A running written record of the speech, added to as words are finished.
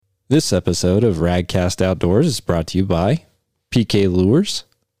This episode of Radcast Outdoors is brought to you by PK Lures,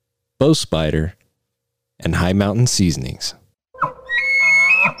 Bow Spider, and High Mountain Seasonings.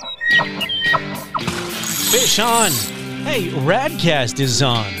 Fish on! Hey, Radcast is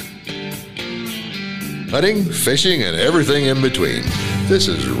on. Hunting, fishing, and everything in between. This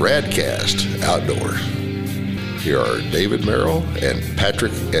is Radcast Outdoor. Here are David Merrill and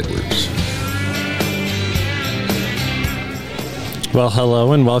Patrick Edwards. Well,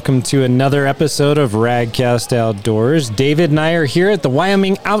 hello and welcome to another episode of Radcast Outdoors. David and I are here at the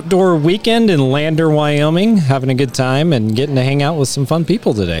Wyoming Outdoor Weekend in Lander, Wyoming, having a good time and getting to hang out with some fun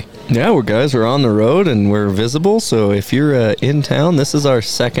people today. Yeah, we're on the road and we're visible, so if you're in town, this is our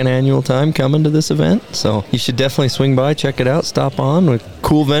second annual time coming to this event, so you should definitely swing by, check it out, stop on with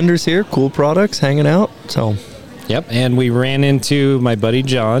cool vendors here, cool products, hanging out, so... Yep, and we ran into my buddy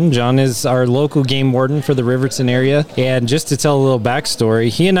John. John is our local game warden for the Riverton area. And just to tell a little backstory,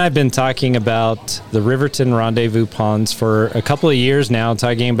 he and I have been talking about the Riverton Rendezvous Ponds for a couple of years now,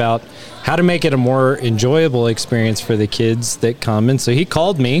 talking about how to make it a more enjoyable experience for the kids that come. And so he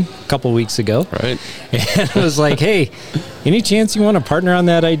called me a couple of weeks ago. Right. And I was like, hey, any chance you want to partner on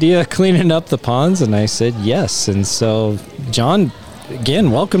that idea of cleaning up the ponds? And I said yes. And so, John, again,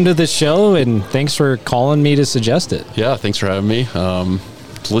 welcome to the show, and thanks for calling me to suggest it. Yeah, thanks for having me.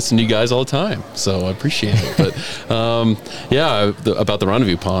 Listen to you guys all the time, so I appreciate it. But about the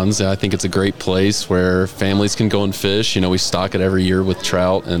Rendezvous Ponds, I think it's a great place where families can go and fish. You know, we stock it every year with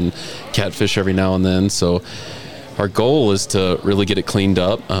trout and catfish every now and then, so our goal is to really get it cleaned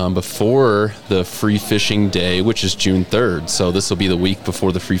up before the free fishing day, which is June 3rd. So this will be the week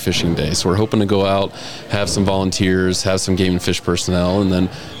before the free fishing day. So we're hoping to go out, have some volunteers, have some game and fish personnel, and then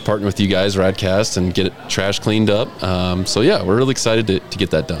partner with you guys, Radcast, and get it trash cleaned up. We're really excited to get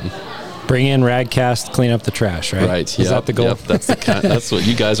that done. Bring in Radcast, clean up the trash, right? Right. Is that the goal? Yep, that's what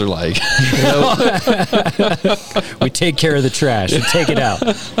you guys are like. We take care of the trash and take it out.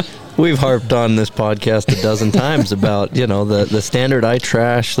 We've harped on this podcast a dozen times about, the standard I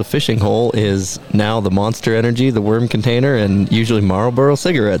trash the fishing hole is now the Monster Energy, the worm container, and usually Marlboro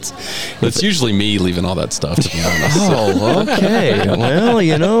cigarettes. It's usually me leaving all that stuff, to be honest. Oh, okay. Well, we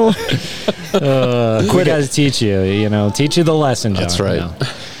got to teach you, teach you the lesson, John. That's right.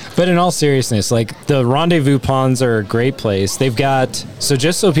 But in all seriousness, like, the Rendezvous Ponds are a great place. They've got, so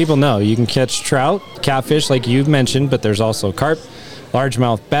just so people know, you can catch trout, catfish, like you've mentioned, but there's also carp,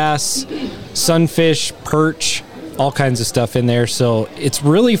 largemouth bass, sunfish, perch, all kinds of stuff in there. So it's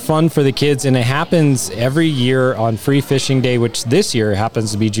really fun for the kids, and it happens every year on Free Fishing Day, which this year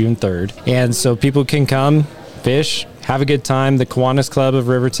happens to be June 3rd. And so people can come, fish, have a good time. The Kiwanis Club of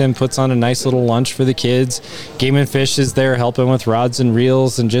Riverton puts on a nice little lunch for the kids. Game and Fish is there helping with rods and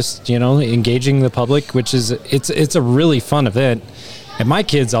reels and just, engaging the public, which is, it's a really fun event. And my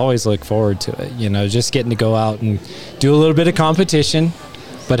kids always look forward to it, just getting to go out and do a little bit of competition,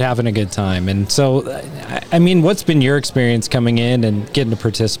 but having a good time. And so, what's been your experience coming in and getting to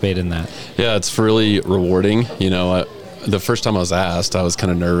participate in that? Yeah, it's really rewarding. The first time I was asked, I was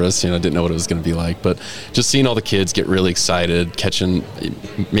kind of nervous, didn't know what it was going to be like, but just seeing all the kids get really excited, catching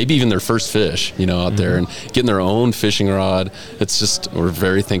maybe even their first fish, out there, and getting their own fishing rod. It's just, we're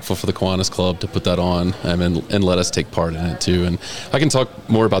very thankful for the Kiwanis Club to put that on and let us take part in it too. And I can talk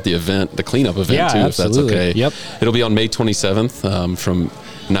more about the event, the cleanup event too, absolutely. If that's okay. Yep. It'll be on May 27th from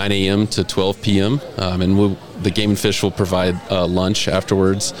 9 a.m. to 12 p.m. And the Game and Fish will provide lunch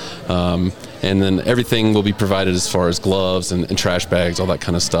afterwards. And then everything will be provided as far as gloves and trash bags, all that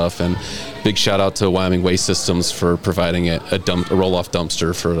kind of stuff. And big shout out to Wyoming Waste Systems for providing a roll-off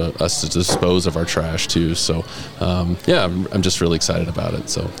dumpster for us to dispose of our trash too. So, I'm just really excited about it.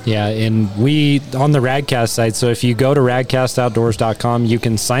 So yeah, and we on the Radcast site. So if you go to radcastoutdoors.com, you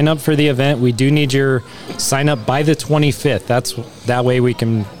can sign up for the event. We do need your sign up by the 25th. That way we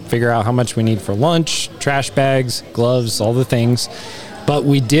can figure out how much we need for lunch, trash bags, gloves, all the things. But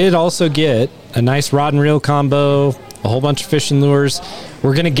we did also get a nice rod and reel combo, a whole bunch of fishing lures.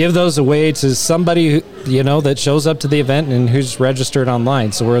 We're going to give those away to somebody that shows up to the event and who's registered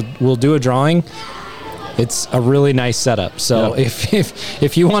online. So we'll do a drawing. It's a really nice setup. So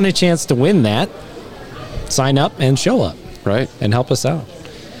if you want a chance to win that, sign up and show up. Right. And help us out.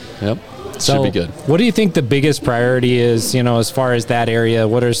 Yep. So should be good. What do you think the biggest priority is, as far as that area?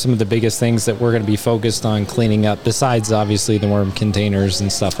 What are some of the biggest things that we're going to be focused on cleaning up, besides obviously the worm containers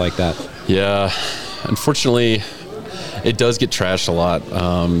and stuff like that? Yeah, unfortunately, it does get trashed a lot.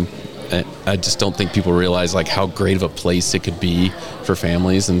 I just don't think people realize like how great of a place it could be for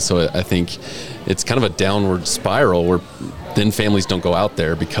families. And so I think it's kind of a downward spiral where then families don't go out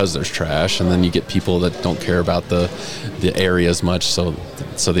there because there's trash, and then you get people that don't care about the area as much, so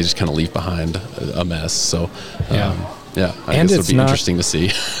they just kind of leave behind a mess. So I guess it'll be interesting to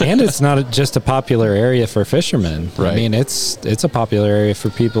see. And it's not just a popular area for fishermen. Right. I mean, it's a popular area for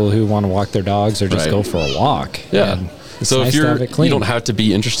people who want to walk their dogs or just go for a walk. Yeah. And it's so nice if to have it clean. you don't have to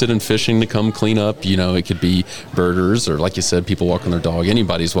be interested in fishing to come clean up. You know, it could be birders, or like you said, people walking their dog.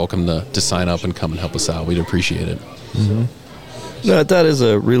 Anybody's welcome to sign up and come and help us out. We'd appreciate it. Mm-hmm. No, that is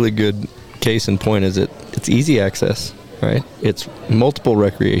a really good case in point. Is it's easy access, right? It's multiple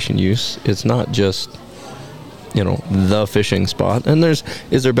recreation use. It's not just, the fishing spot. And is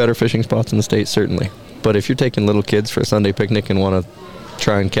there better fishing spots in the state? Certainly. But if you're taking little kids for a Sunday picnic and want to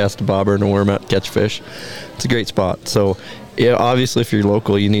try and cast a bobber and a worm out, catch fish, it's a great spot. So yeah, obviously if you're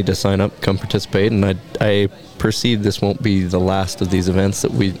local, you need to sign up, come participate. And I perceive this won't be the last of these events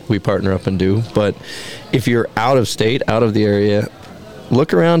that we partner up and do. But if you're out of state, out of the area,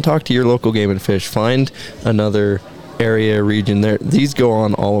 look around, talk to your local Game and Fish, find another area, region there. These go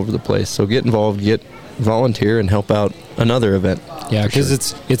on all over the place. So get involved, volunteer, and help out another event. Yeah, because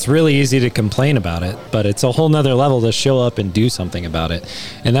it's really easy to complain about it, but it's a whole nother level to show up and do something about it.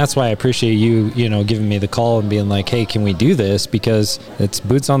 And that's why I appreciate you giving me the call and being like, hey, can we do this? Because it's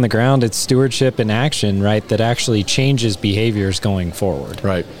boots on the ground, it's stewardship in action, right, that actually changes behaviors going forward.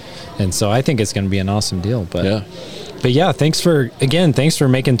 Right. And so I think it's going to be an awesome deal. But yeah, thanks for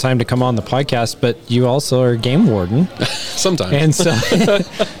making time to come on the podcast. But you also are game warden sometimes, and so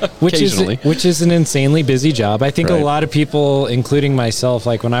which is an insanely busy job. I think a lot of people, including myself,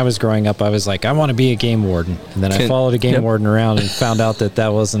 like when I was growing up, I was like, I want to be a game warden, and then I followed a game warden around and found out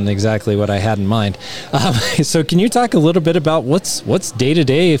that wasn't exactly what I had in mind. So can you talk a little bit about what's day to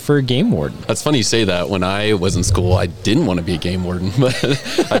day for a game warden? That's funny you say that. When I was in school, I didn't want to be a game warden, but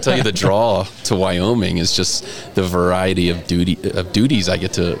I tell you, the draw to Wyoming is just the variety of duties I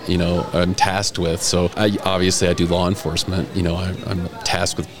get to, I'm tasked with. So I do law enforcement. I'm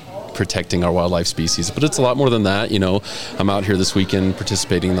tasked with protecting our wildlife species, but it's a lot more than that. I'm out here this weekend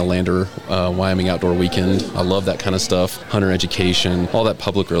participating in the Lander Wyoming Outdoor Weekend. I love that kind of stuff. Hunter education, all that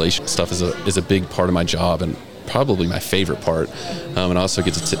public relations stuff is a big part of my job, and probably my favorite part. And I also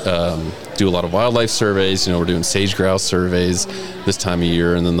get to do a lot of wildlife surveys. We're doing sage grouse surveys this time of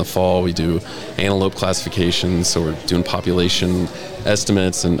year, and then the fall we do antelope classifications, so we're doing population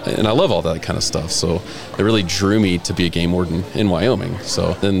estimates, and I love all that kind of stuff. So it really drew me to be a game warden in Wyoming.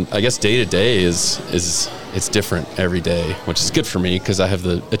 So then I guess day to day is it's different every day, which is good for me because I have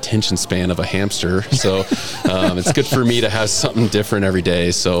the attention span of a hamster. So it's good for me to have something different every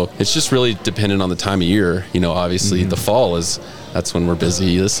day. So it's just really dependent on the time of year. Obviously the fall that's when we're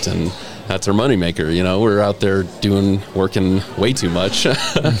busiest, and that's our moneymaker. We're out there working way too much.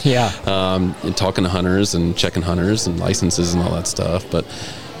 And talking to hunters and checking hunters and licenses and all that stuff. But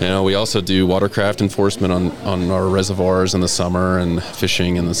we also do watercraft enforcement on our reservoirs in the summer, and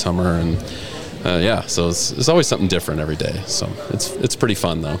fishing in the summer, and so it's always something different every day. So it's pretty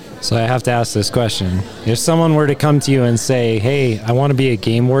fun though. So I have to ask this question: if someone were to come to you and say, "Hey, I want to be a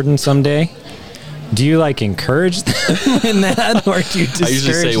game warden someday," do you encourage them in that, or do you discourage them? I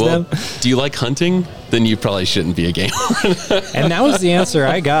usually say, well, do you like hunting? Then you probably shouldn't be a game warden. And that was the answer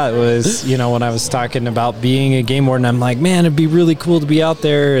I got was, when I was talking about being a game warden, I'm like, man, it'd be really cool to be out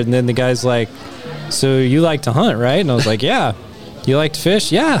there. And then the guy's like, so you like to hunt, right? And I was like, yeah. You like to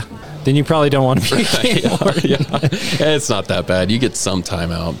fish? Yeah. Then you probably don't want to be a game warden. Yeah, it's not that bad. You get some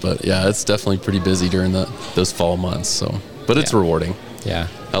time out, but yeah, it's definitely pretty busy during those fall months. So, but it's rewarding. Yeah,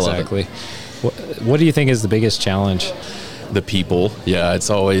 I love it. What do you think is the biggest challenge? The people. Yeah, it's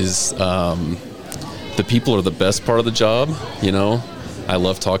always the people are the best part of the job. I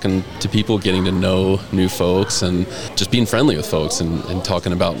love talking to people, getting to know new folks, and just being friendly with folks and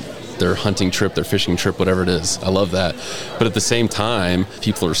talking about their hunting trip, their fishing trip, whatever it is. I love that. But at the same time,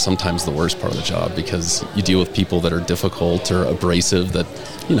 people are sometimes the worst part of the job, because you deal with people that are difficult or abrasive, that,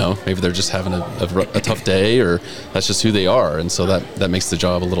 maybe they're just having a tough day, or that's just who they are. And so that makes the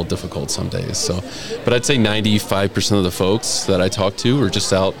job a little difficult some days. So, but I'd say 95% of the folks that I talk to are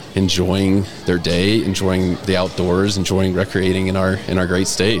just out enjoying their day, enjoying the outdoors, enjoying recreating in our great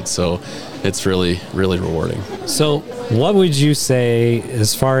state. So it's really, really rewarding. So what would you say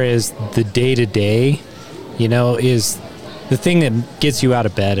as far as the day-to-day, is the thing that gets you out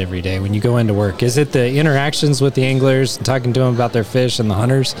of bed every day when you go into work? Is it the interactions with the anglers and talking to them about their fish and the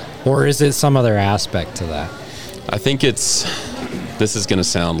hunters, or is it some other aspect to that? I think this is going to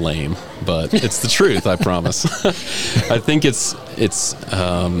sound lame, but it's the truth, I promise. I think it's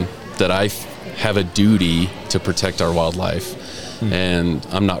that I have a duty to protect our wildlife. And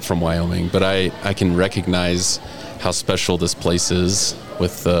I'm not from Wyoming, but I can recognize how special this place is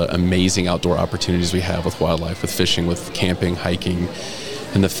with the amazing outdoor opportunities we have with wildlife, with fishing, with camping, hiking,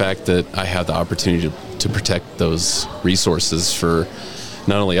 and the fact that I have the opportunity to protect those resources for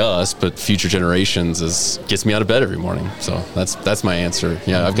not only us, but future generations gets me out of bed every morning. So that's my answer.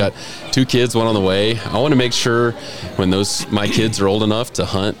 Yeah, I've got 2 kids, one on the way. I want to make sure when my kids are old enough to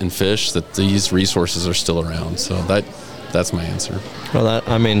hunt and fish that these resources are still around. So that's my answer. Well,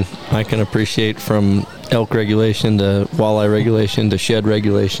 I can appreciate from elk regulation to walleye regulation to shed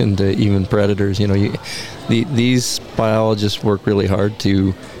regulation to even predators. These biologists work really hard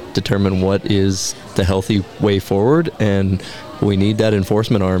to determine what is the healthy way forward, and we need that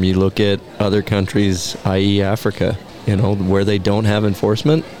enforcement arm. You look at other countries, i.e. Africa, where they don't have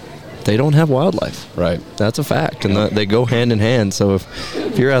enforcement, they don't have wildlife. Right. That's a fact, and they go hand in hand. So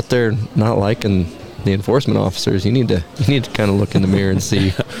if you're out there not liking the enforcement officers, you need to kind of look in the mirror and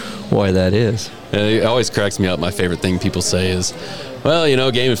see why that is. And it always cracks me up. My favorite thing people say is, well,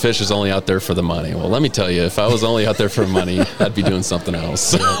 Game and Fish is only out there for the money. Well, let me tell you, if I was only out there for money, I'd be doing something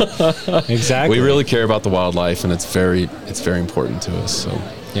else. Exactly. We really care about the wildlife, and it's very important to us. So.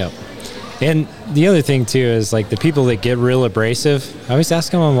 Yeah. And the other thing too is like the people that get real abrasive, I always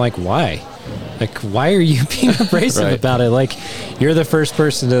ask them, I'm like, why? Like, why are you being abrasive Right. about it? Like, you're the first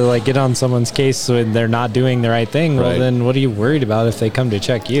person to like get on someone's case when they're not doing the right thing. Well, Right. then what are you worried about if they come to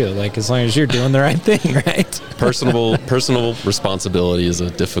check you? Like, as long as you're doing the right thing, right? Personal responsibility is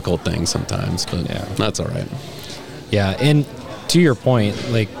a difficult thing sometimes, but that's all right. Yeah, and to your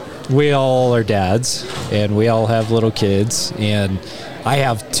point, like, we all are dads, and we all have little kids, and I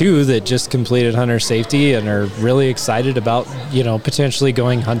have 2 that just completed hunter safety and are really excited about, potentially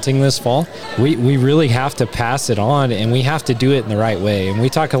going hunting this fall. We really have to pass it on, and we have to do it in the right way. And we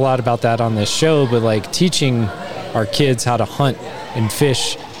talk a lot about that on this show, but like teaching our kids how to hunt and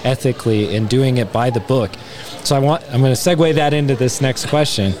fish ethically and doing it by the book. So I'm going to segue that into this next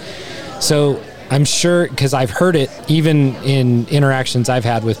question. So I'm sure, because I've heard it even in interactions I've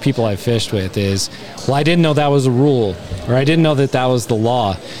had with people I've fished with, is, well, I didn't know that was a rule, or I didn't know that was the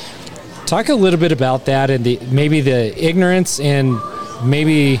law. Talk a little bit about that and maybe the ignorance and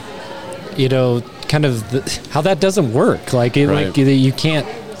maybe, kind of how that doesn't work. Like, Right. You can't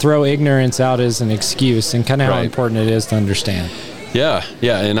throw ignorance out as an excuse, and kind of how Right. important it is to understand. Yeah,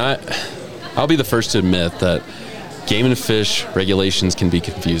 and I'll be the first to admit that Game and Fish regulations can be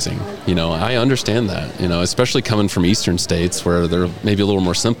confusing. I understand that, especially coming from eastern states where they're maybe a little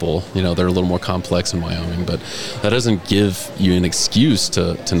more simple, they're a little more complex in Wyoming, but that doesn't give you an excuse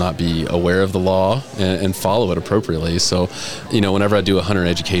to not be aware of the law and follow it appropriately. So, whenever I do a hunter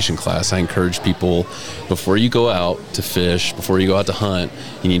education class, I encourage people, before you go out to fish, before you go out to hunt,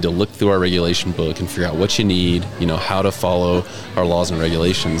 you need to look through our regulation book and figure out what you need, how to follow our laws and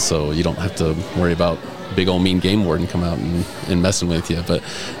regulations, so you don't have to worry about big old mean game warden come out and messing with you. But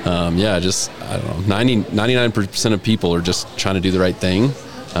I don't know, 99% of people are just trying to do the right thing,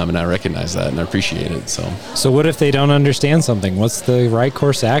 and I recognize that and I appreciate it. So what if they don't understand something? What's the right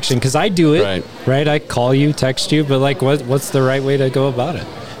course of action? Because I do it, right? I call you, text you, but like, what's the right way to go about it?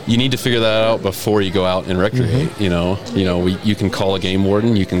 You need to figure that out before you go out and recreate. Mm-hmm. You can call a game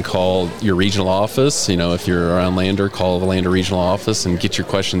warden, you can call your regional office. If you're around Lander, call the Lander regional office and get your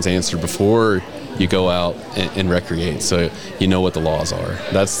questions answered before you go out and recreate, so you know what the laws are.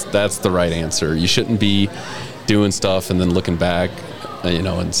 That's the right answer. You shouldn't be doing stuff and then looking back,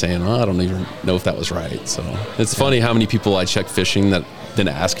 and saying, I don't even know if that was right. So it's funny how many people I check fishing that then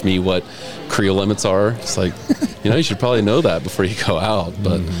ask me what creel limits are. It's like, you should probably know that before you go out,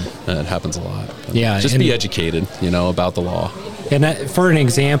 but it happens a lot. But just be educated, about the law. And for an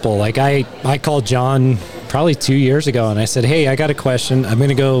example, like I called John probably 2 years ago, and I said, hey, I got a question. I'm going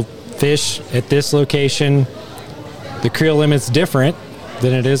to go fish at this location. The creel limit's different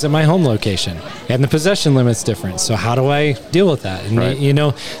than it is at my home location, and the possession limit's different. So how do I deal with that? And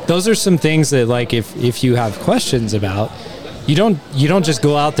Right. Those are some things that, like, if you have questions about, you don't just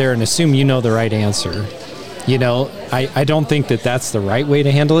go out there and assume you know the right answer. I don't think that's the right way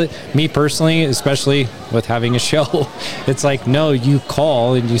to handle it. Me personally, especially with having a show, it's like, no, you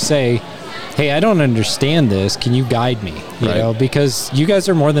call and you say, hey, I don't understand this. Can you guide me? Right. Because you guys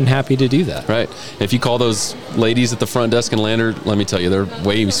are more than happy to do that. Right. If you call those ladies at the front desk in Lander, let me tell you, they're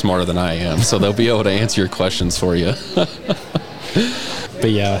way smarter than I am. So they'll be able to answer your questions for you. But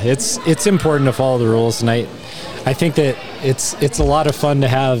yeah, it's important to follow the rules. And I think that it's a lot of fun to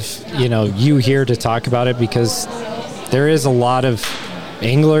have, you here to talk about it, because there is a lot of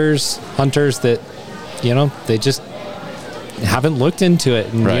anglers, hunters that, haven't looked into it.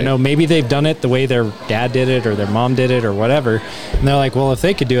 And, Right. maybe they've done it the way their dad did it or their mom did it or whatever. And they're like, well, if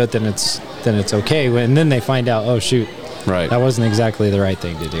they could do it, then it's okay. And then they find out, oh, shoot, Right. that wasn't exactly the right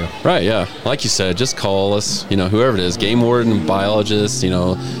thing to do. Right, yeah. Like you said, just call us, whoever it is, game warden, biologist,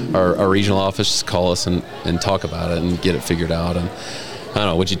 our regional office, just call us and talk about it and get it figured out. And I don't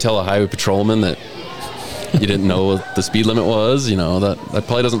know, would you tell a highway patrolman that you didn't know what the speed limit was? That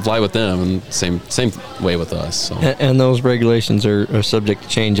probably doesn't fly with them, and same way with us. So. And those regulations are subject to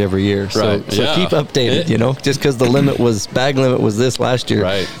change every year. So, Right, so yeah. keep updated, just because the bag limit was this last year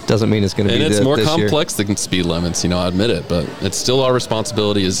Right. doesn't mean it's going to be And it's more this year. complex than speed limits, I admit it, but it's still our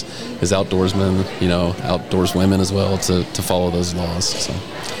responsibility as outdoorsmen, outdoors women as well, to follow those laws.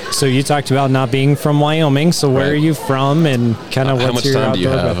 So you talked about not being from Wyoming. So where Right. are you from, and kind of How what's much your time do you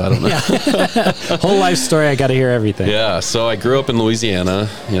outdoor have? I don't know. whole life story? I got to hear everything. Yeah, so I grew up in Louisiana,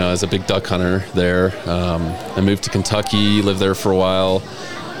 as a big duck hunter there. I moved to Kentucky, lived there for a while,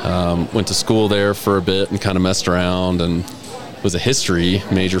 went to school there for a bit and kind of messed around, and was a history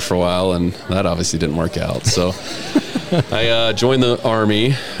major for a while, and that obviously didn't work out. So I joined the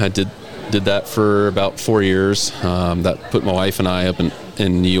Army. I did that for about 4 years. That put my wife and I up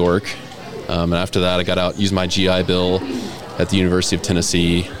in New York. And after that, I got out, used my GI Bill at the University of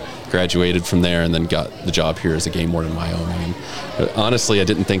Tennessee, graduated from there, and then got the job here as a game warden in Wyoming. Honestly, I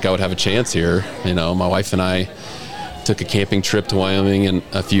didn't think I would have a chance here. My wife and I took a camping trip to Wyoming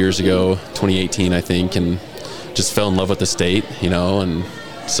a few years ago, 2018, I think, and just fell in love with the state, and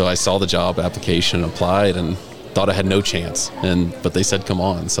so I saw the job application and applied and thought I had no chance, but they said come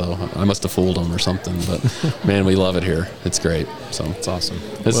on, so I must have fooled them or something. But man, we love it here. It's great. So it's awesome.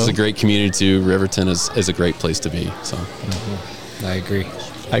 This is a great community too. Riverton is a great place to be. So I agree.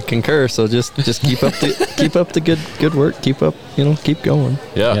 I concur. So just keep up the good work. Keep up, keep going.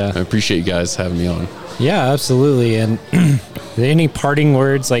 Yeah, I appreciate you guys having me on. Yeah, absolutely. And any parting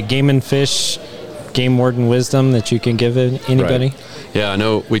words, like game and fish, game warden wisdom that you can give anybody? Right. Yeah, I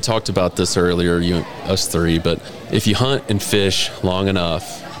know we talked about this earlier, us three, but if you hunt and fish long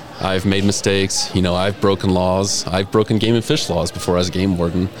enough, I've made mistakes. I've broken laws. I've broken game and fish laws before I was a game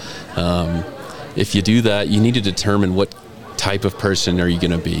warden. If you do that, you need to determine what type of person are you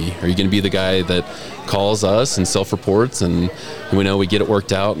going to be. Are you going to be the guy that calls us and self-reports and we know we get it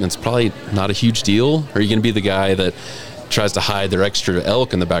worked out and it's probably not a huge deal? Or are you going to be the guy that tries to hide their extra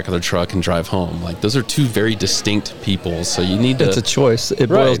elk in the back of their truck and drive home? Like, those are two very distinct people, so you need to... It's a choice. It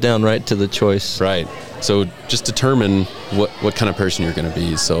boils down right to the choice. Right. So just determine what kind of person you're going to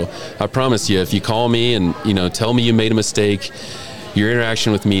be. So I promise you, if you call me and, tell me you made a mistake, your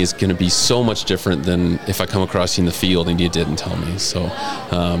interaction with me is going to be so much different than if I come across you in the field and you didn't tell me. So,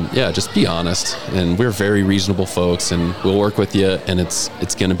 just be honest. And we're very reasonable folks, and we'll work with you, and it's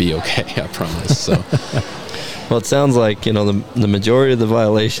going to be okay, I promise. So... Well, it sounds like, the majority of the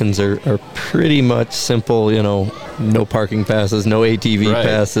violations are pretty much simple, no parking passes, no ATV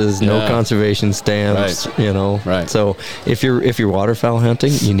passes, no conservation stamps, Right. So if you're waterfowl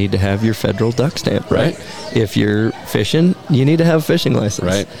hunting, you need to have your federal duck stamp, right? If you're fishing, you need to have a fishing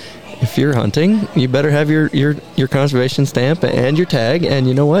license. Right. If you're hunting, you better have your conservation stamp and your tag, and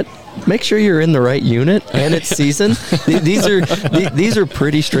you know what? Make sure you're in the right unit and it's season. These are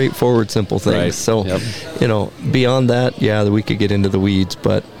pretty straightforward, simple things. Right. So, beyond that, we could get into the weeds.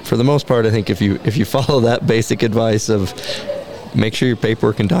 But for the most part, I think if you follow that basic advice of make sure your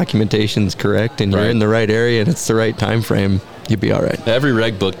paperwork and documentation is correct and you're in the right area and it's the right time frame, you'll be all right. Every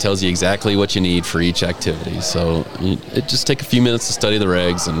reg book tells you exactly what you need for each activity. So just take a few minutes to study the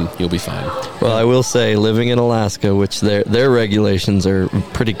regs and you'll be fine. Well, I will say, living in Alaska, which their regulations are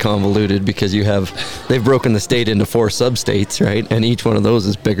pretty convoluted because they've broken the state into 4 sub-states, right? And each one of those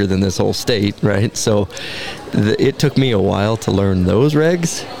is bigger than this whole state, right? So it took me a while to learn those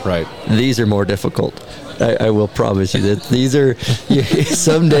regs. Right. These are more difficult. I will promise you that these are,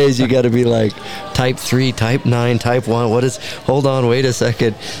 some days you got to be like type 3, type 9, type 1. Hold on, wait a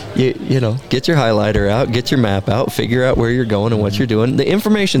second. Get your highlighter out, get your map out, figure out where you're going and what you're doing. The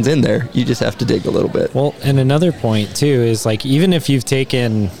information's in there. You just have to dig a little bit. Well, and another point too is like, even if you've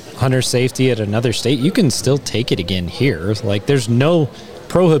taken hunter safety at another state, you can still take it again here. Like, there's no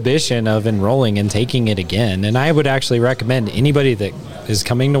prohibition of enrolling and taking it again. And I would actually recommend anybody that is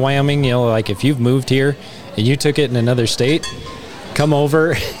coming to Wyoming, like if you've moved here and you took it in another state, come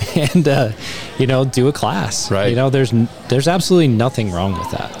over and do a class. Right. There's absolutely nothing wrong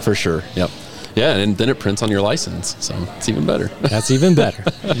with that. For sure. Yep. Yeah, and then it prints on your license, so it's even better. That's even better.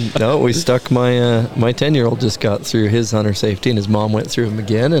 No, we stuck my 10-year-old just got through his hunter safety, and his mom went through him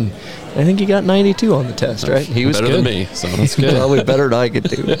again, and I think he got 92 on the test, right? He was better good. than me, so That's good. Probably better than I could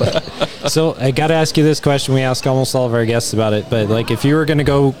do. But So I got to ask you this question. We ask almost all of our guests about it, but like if you were going to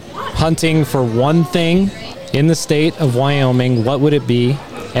go hunting for one thing in the state of Wyoming, what would it be?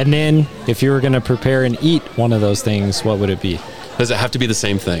 And then if you were going to prepare and eat one of those things, what would it be? does it have to be the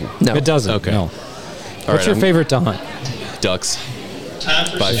same thing? no, It doesn't. Okay. No. All What's right, your I'm- favorite to hunt? Ducks.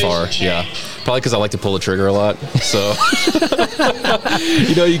 By far, yeah. Probably because I like to pull the trigger a lot. So,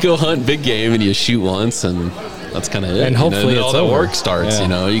 you go hunt big game and you shoot once, and that's kind of it. And hopefully all it's the over. work starts.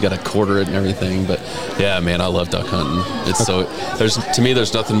 Yeah. You got to quarter it and everything. But yeah, man, I love duck hunting. It's so to me,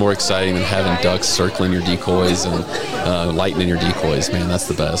 there's nothing more exciting than having ducks circling your decoys and lightning your decoys. Man, that's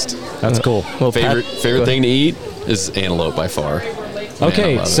the best. That's cool. well, Favorite Pat, favorite thing to eat is antelope by far. Man, I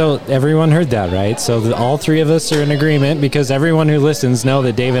Okay, love it. so everyone heard that, right? So all three of us are in agreement because everyone who listens know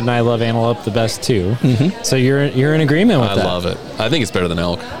that David and I love antelope the best too. Mm-hmm. So you're in agreement with I that. love it. I think it's better than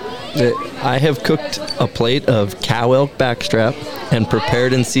elk. I have cooked a plate of cow elk backstrap and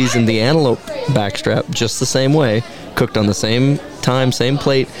prepared and seasoned the antelope backstrap just the same way, cooked on the same time, same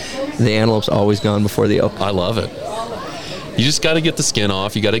plate. The antelope's always gone before the elk. I love it. You just got to get the skin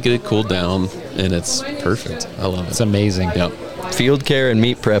off. You got to get it cooled down, and it's perfect. I love it. It's amazing. Yep. Field care and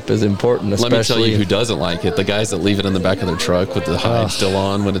meat prep is important, Let me tell especially you who doesn't like it. The guys that leave it in the back of their truck with the hide still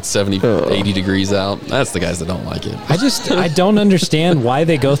on when it's 70, 80 degrees out. That's the guys that don't like it. I don't understand why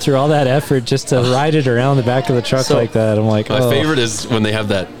they go through all that effort just to ride it around the back of the truck So, like that. I'm like, My oh. favorite is when they have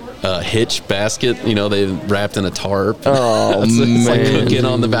that hitch basket, they wrapped in a tarp. Oh, It's like man. cooking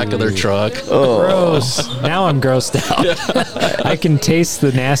on the back of their truck. Gross. Now I'm grossed out. I can taste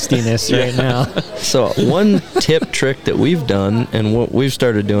the nastiness right now. So one tip trick that we've done and what we've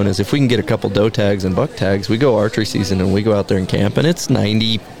started doing is if we can get a couple doe tags and buck tags, we go archery season and we go out there and camp and it's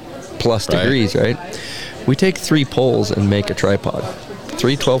 90 plus Right. degrees, right? We take 3 poles and make a tripod.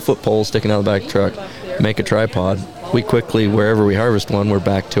 3 12-foot poles sticking out of the back of the truck, make a tripod. We quickly, wherever we harvest one, we're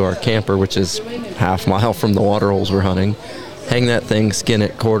back to our camper, which is half mile from the water holes we're hunting. Hang that thing, skin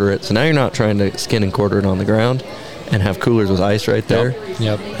it, quarter it. So now you're not trying to skin and quarter it on the ground and have coolers with ice right there.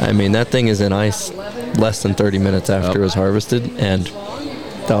 Yep. I mean, that thing is in ice less than 30 minutes after it was harvested. And,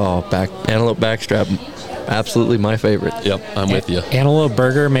 antelope backstrap, absolutely my favorite. Yep, I'm with you. Antelope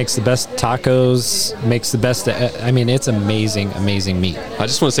burger makes the best tacos, makes the best. I mean, it's amazing, amazing meat. I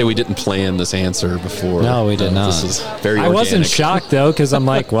just want to say we didn't plan this answer before. No, we did not. This is very I wasn't organic. shocked though, because I'm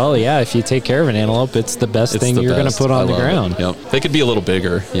like, well, yeah, if you take care of an antelope, it's the best It's thing the you're going to best. put on I the love it. ground. Yep. They could be a little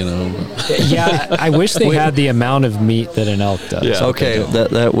bigger, Yeah, I wish they had the amount of meat that an elk does. Yeah. Okay, well,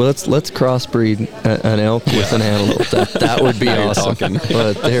 let's crossbreed an elk with an antelope. That would be Now you're awesome. talking.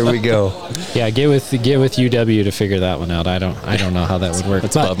 But there we go. Yeah, get with UW to figure that one out. I don't know how that would work.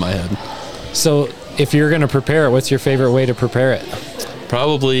 It's But- above my head. So if you're going to prepare it, what's your favorite way to prepare it?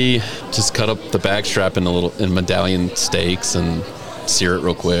 Probably just cut up the back strap in medallion steaks and sear it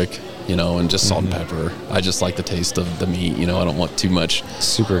real quick, and just salt and pepper. I just like the taste of the meat. I don't want too much,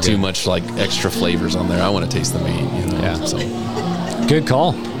 Super good. too much like extra flavors on there. I want to taste the meat. Yeah. So Good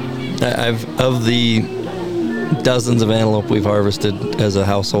call. Of the dozens of antelope we've harvested as a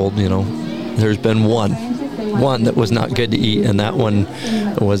household, there's been one that was not good to eat, and that one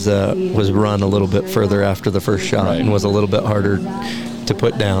was run a little bit further after the first shot Right. and was a little bit harder to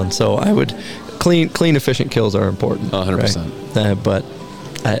put down. So I would clean, efficient kills are important. 100%. Right? But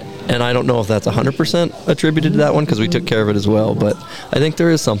I don't know if that's 100% attributed to that one because we took care of it as well. But I think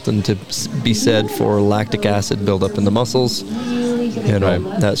there is something to be said for lactic acid buildup in the muscles.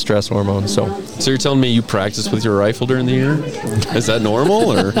 That stress hormone. So you're telling me you practice with your rifle during the year? Is that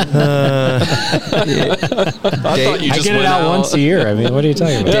normal, or? I thought you I just get it went out once a year. I mean, what are you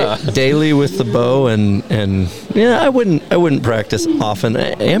talking about? daily with the bow and I wouldn't practice often.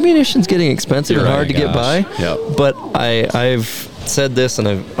 Ammunition's getting expensive You're and right, hard to get by. gosh. Yep. But I've said this and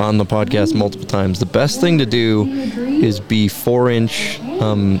I've on the podcast multiple times. The best thing to do is be 4-inch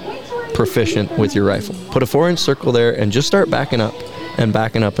proficient with your rifle. Put a 4-inch circle there and just start backing up and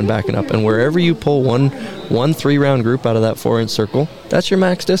backing up and backing up. And wherever you pull one 3-round group out of that 4-inch circle, that's your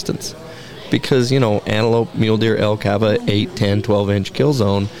max distance. Because, antelope, mule deer, elk have a 8, 10, 12-inch kill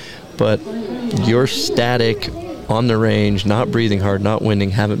zone, but you're static on the range, not breathing hard, not winding,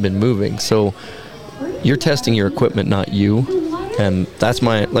 haven't been moving. So you're testing your equipment, not you. And that's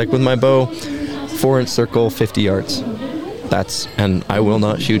with my bow, 4-inch circle, 50 yards. And I will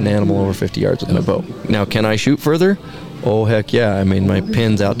not shoot an animal over 50 yards with my bow. Now, can I shoot further? Oh, heck yeah. I mean, my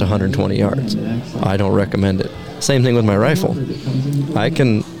pin's out to 120 yards. I don't recommend it. Same thing with my rifle. I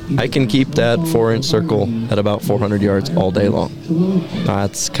can I can keep that 4-inch circle at about 400 yards all day long.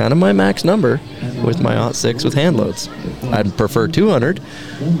 That's kind of my max number with my .6 with hand loads. I'd prefer 200,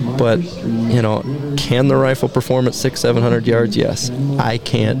 but can the rifle perform at 600-700 yards? Yes. I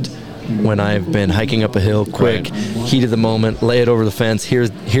can't when I've been hiking up a hill, quick, heat of the moment, lay it over the fence. Here's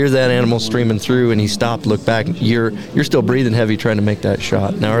that animal streaming through, and he stopped, look back. You're still breathing heavy trying to make that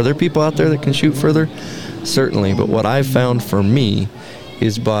shot. Now, are there people out there that can shoot further? Certainly, but what I've found for me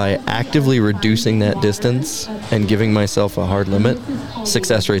is by actively reducing that distance and giving myself a hard limit,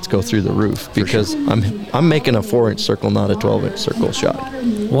 success rates go through the roof because I'm making a 4-inch circle, not a 12-inch circle shot.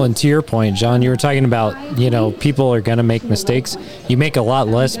 Well, and to your point, John, you were talking about, people are going to make mistakes. You make a lot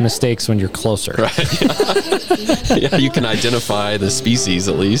less mistakes when you're closer. Right. Yeah, you can identify the species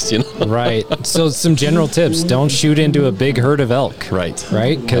at least, Right. So some general tips. Don't shoot into a big herd of elk. Right.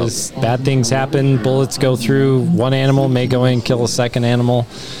 Right? Because bad things happen. Bullets go through. One animal may go in and kill a second animal.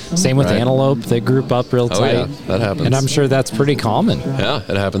 Same with antelope. They group up real tight. Yeah, that happens. And I'm sure that's pretty common. Yeah,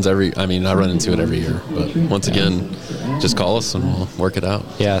 it happens I run into it every year. But once again, just call us and we'll work it out.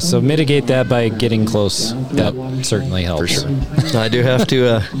 Yeah, so mitigate that by getting close. That certainly helps. For sure. I do have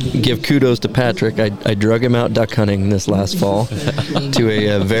to give kudos to Patrick. I drug him out duck hunting this last fall to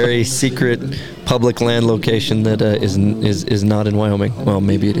a very secret public land location that is not in Wyoming. Well,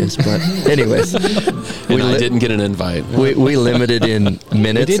 maybe it is, but anyways. I didn't get an invite. We limited in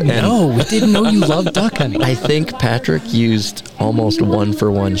minutes. We didn't know you love duck hunting. I think Patrick used almost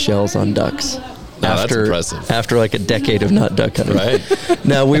 1-for-1 shells on ducks. That's impressive. After like a decade of not duck hunting. Right.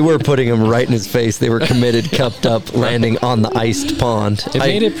 Now, we were putting them right in his face. They were committed, cupped up, landing on the iced pond. It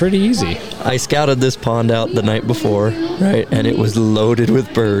made it pretty easy. I scouted this pond out the night before, right, and it was loaded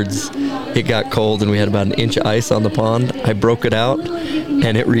with birds. It got cold, and we had about an inch of ice on the pond. I broke it out,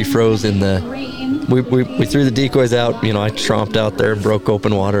 and it refroze in the... We threw the decoys out. I tromped out there, broke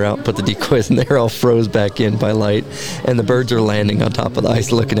open water out, put the decoys in there, all froze back in by light, and the birds are landing on top of the ice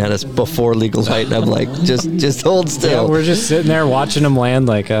looking at us before legal light, and I'm like, just hold still. Yeah, we're just sitting there watching them land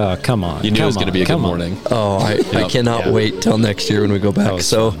like, oh, come on. You knew it was going to be a good morning. Oh, I cannot wait till next year when we go back.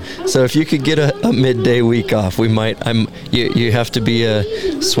 So if you could get a midday week off, we might. You have to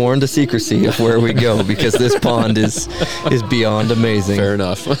be sworn to secrecy of where we go because this pond is beyond amazing. Fair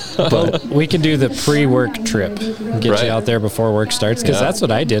enough. But we can do the pre-work trip, get you out there before work starts, because that's what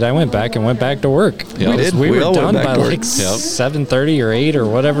I did. I went back to work. Yeah. We were all done went back by to work. like 7:30 or 8 or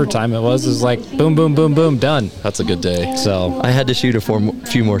whatever time it was. It was like boom, boom, boom, boom, done. That's a good day. So I had to shoot a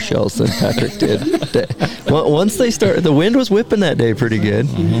few more shells than Patrick did. Once they started, the wind was whipping that day pretty good,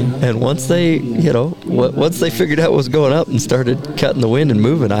 and once they figured out what was going up and started cutting the wind and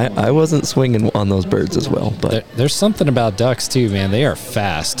moving, I wasn't swinging on those birds as well. But there's something about ducks too, man. They are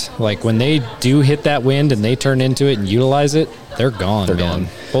fast. Like when they do hit that wind and they turn into it and utilize it, they're gone. They're gone.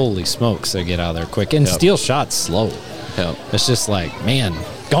 Holy smokes, they get out of there quick. And steel shot's slow. Yep. It's just like, man,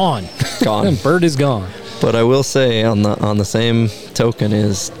 gone. Gone. Bird is gone. But I will say on the same token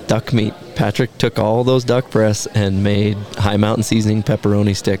is duck meat. Patrick took all those duck breasts and made high mountain seasoning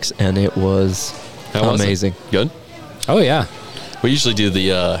pepperoni sticks, and it was amazing. Good? Oh, yeah. We usually do the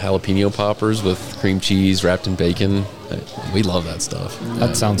jalapeno poppers with cream cheese wrapped in bacon. We love that stuff.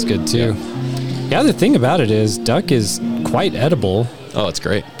 That sounds good, too. Yeah, the thing about it is duck is quite edible. Oh, it's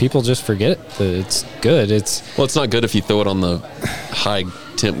great. People just forget that it's good. It's not good if you throw it on the high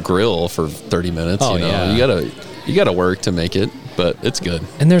temp grill for 30 minutes. Oh, yeah. You gotta work to make it, but it's good.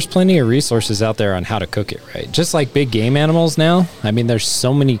 And there's plenty of resources out there on how to cook it right. Just like big game animals now. I mean, there's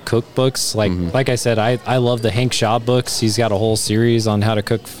so many cookbooks. Like I said, I love the Hank Shaw books. He's got a whole series on how to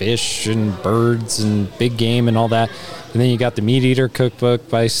cook fish and birds and big game and all that. And then you got the Meat Eater cookbook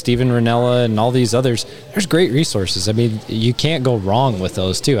by Stephen Ranella and all these others. There's great resources. I mean, you can't go wrong with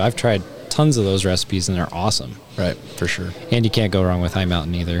those too. I've tried tons of those recipes and they're awesome. Right, for sure. And you can't go wrong with High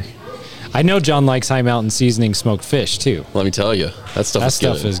Mountain either. I know John likes High Mountain seasoning smoked fish too. Let me tell you, that stuff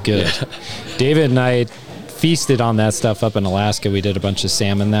is good. Yeah. David and I feasted on that stuff up in Alaska. We did a bunch of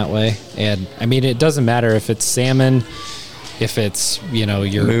salmon that way. And I mean, it doesn't matter if it's salmon, if it's,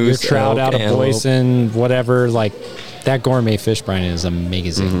 your moose, trout elk, out of antelope. Boysen, whatever, like that gourmet fish brine is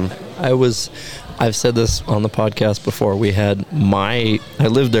amazing. I've said this on the podcast before. I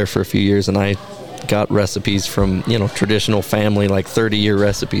lived there for a few years, and I got recipes from, traditional family, like 30-year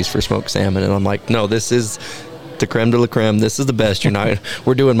recipes for smoked salmon. And I'm like, no, this is the creme de la creme. This is the best.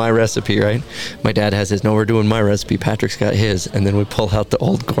 We're doing my recipe, right? My dad has his. No, we're doing my recipe. Patrick's got his. And then we pull out the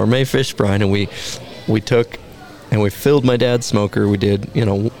old gourmet fish brine, and we took and we filled my dad's smoker. We did,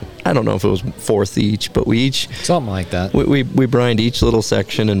 I don't know if it was fourth each, but we each... Something like that. We brined each little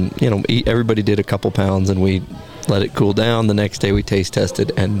section, and, everybody did a couple pounds, and we let it cool down. The next day we taste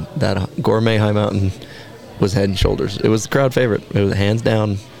tested, and that gourmet High Mountain was head and shoulders. It was the crowd favorite. It was hands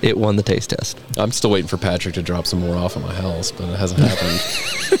down. It won the taste test. I'm still waiting for Patrick to drop some more off at my house, but it hasn't happened.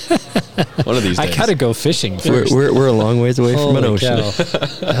 One of these days. I gotta go fishing first. We're a long ways away from an ocean.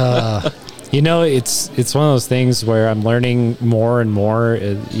 It's one of those things where I'm learning more and more,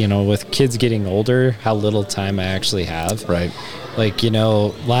 with kids getting older, how little time I actually have. Right. Like,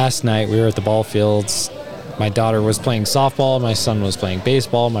 last night we were at the ball fields. My daughter was playing softball. My son was playing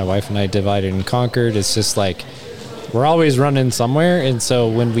baseball. My wife and I divided and conquered. It's just like we're always running somewhere. And so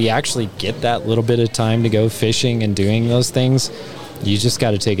when we actually get that little bit of time to go fishing and doing those things, you just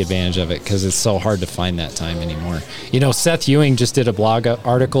got to take advantage of it because it's so hard to find that time anymore. Seth Ewing just did a blog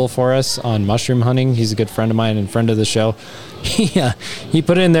article for us on mushroom hunting. He's a good friend of mine and friend of the show. He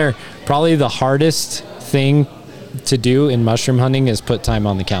put in there probably the hardest thing to do in mushroom hunting is put time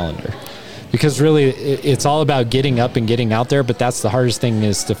on the calendar. Because really, it's all about getting up and getting out there, but that's the hardest thing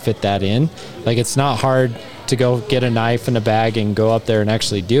is to fit that in. Like, it's not hard to go get a knife and a bag and go up there and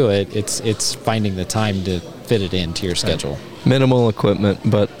actually do it. It's finding the time to fit it into your schedule. Minimal equipment,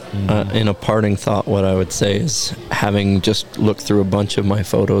 but in a parting thought, what I would say is having just looked through a bunch of my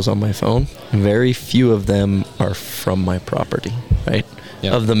photos on my phone, very few of them are from my property, right?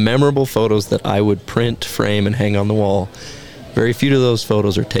 Yeah. Of the memorable photos that I would print, frame, and hang on the wall, very few of those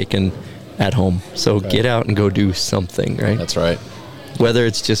photos are taken at home. So get out and go do something, right? That's right. Whether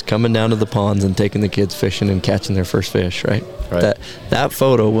it's just coming down to the ponds and taking the kids fishing and catching their first fish, right? That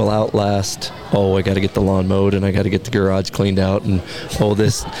photo will outlast, I got to get the lawn mowed and I got to get the garage cleaned out and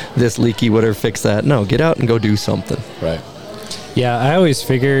this leaky, whatever, fix that. No, get out and go do something. Right. Yeah, I always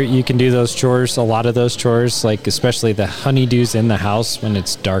figure you can do those chores, a lot of those chores, like especially the honeydews in the house when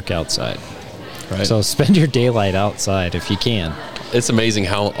it's dark outside. Right. So spend your daylight outside if you can. It's amazing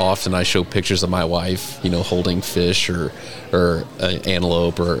how often I show pictures of my wife, holding fish or an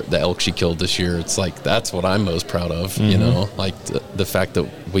antelope or the elk she killed this year. It's like, that's what I'm most proud of, like the fact that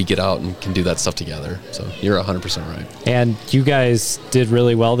we get out and can do that stuff together. So you're 100% right. And you guys did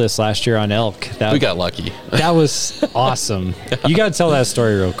really well this last year on elk. We got lucky. That was awesome. You got to tell that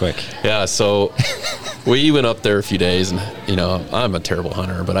story real quick. Yeah, so we went up there a few days and, I'm a terrible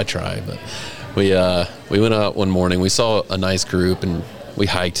hunter, but I try. But we went out one morning. We saw a nice group, and we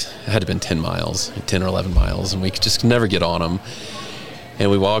hiked. It had to have been 10 or 11 miles, and we could just never get on them. And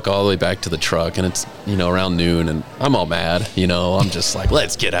we walk all the way back to the truck, and it's, around noon, and I'm all mad. I'm just like,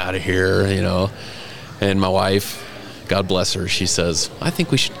 let's get out of here, And my wife, God bless her, she says, I think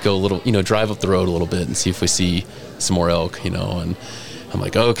we should go a little, drive up the road a little bit and see if we see some more elk, and I'm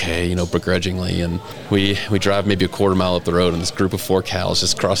like, okay, begrudgingly. And we drive maybe a quarter mile up the road, and this group of 4 cows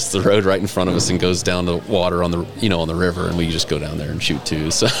just crosses the road right in front of us and goes down to water on the, on the river, and we just go down there and shoot too.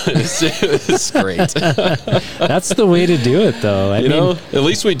 So it's great. That's the way to do it, though. I mean, at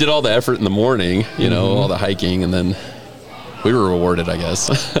least we did all the effort in the morning, all the hiking, and then we were rewarded, I guess.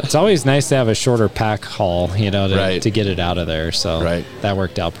 It's always nice to have a shorter pack haul, to get it out of there. So that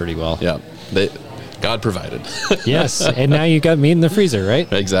worked out pretty well. Yeah. God provided. Yes, and now you got meat in the freezer, right?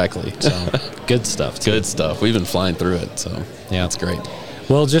 Exactly. So good stuff. Too. Good stuff. We've been flying through it, so yeah, it's great.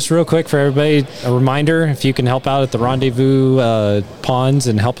 Well, just real quick for everybody, a reminder, if you can help out at the Rendezvous ponds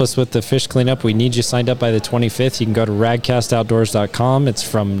and help us with the fish cleanup, we need you signed up by the 25th. You can go to radcastoutdoors.com. It's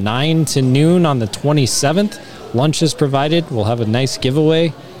from 9 to noon on the 27th. Lunch is provided. We'll have a nice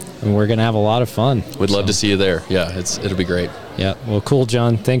giveaway, and we're going to have a lot of fun. We'd love to see you there. Yeah, it'll be great. Yeah, well, cool,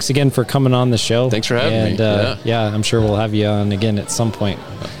 John. Thanks again for coming on the show. Thanks for having me. Yeah, I'm sure we'll have you on again at some point.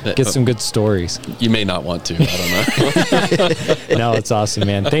 Get some good stories. You may not want to. I don't know. No, it's awesome,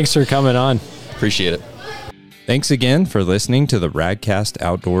 man. Thanks for coming on. Appreciate it. Thanks again for listening to the Radcast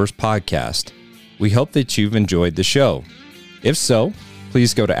Outdoors podcast. We hope that you've enjoyed the show. If so,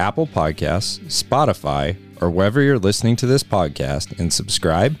 please go to Apple Podcasts, Spotify, or wherever you're listening to this podcast and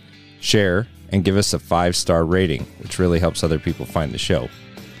subscribe, share, and give us a 5-star rating, which really helps other people find the show.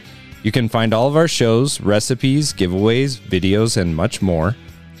 You can find all of our shows, recipes, giveaways, videos, and much more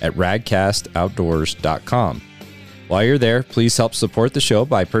at radcastoutdoors.com. While you're there, please help support the show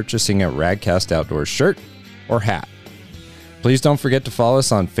by purchasing a Radcast Outdoors shirt or hat. Please don't forget to follow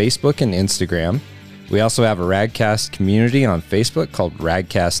us on Facebook and Instagram. We also have a Radcast community on Facebook called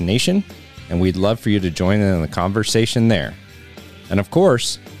Radcast Nation, and we'd love for you to join in the conversation there. And of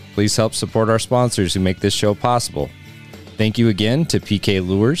course, please help support our sponsors who make this show possible. Thank you again to PK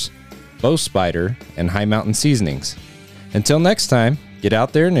Lures, Bow Spider, and High Mountain Seasonings. Until next time, get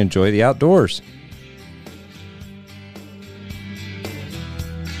out there and enjoy the outdoors.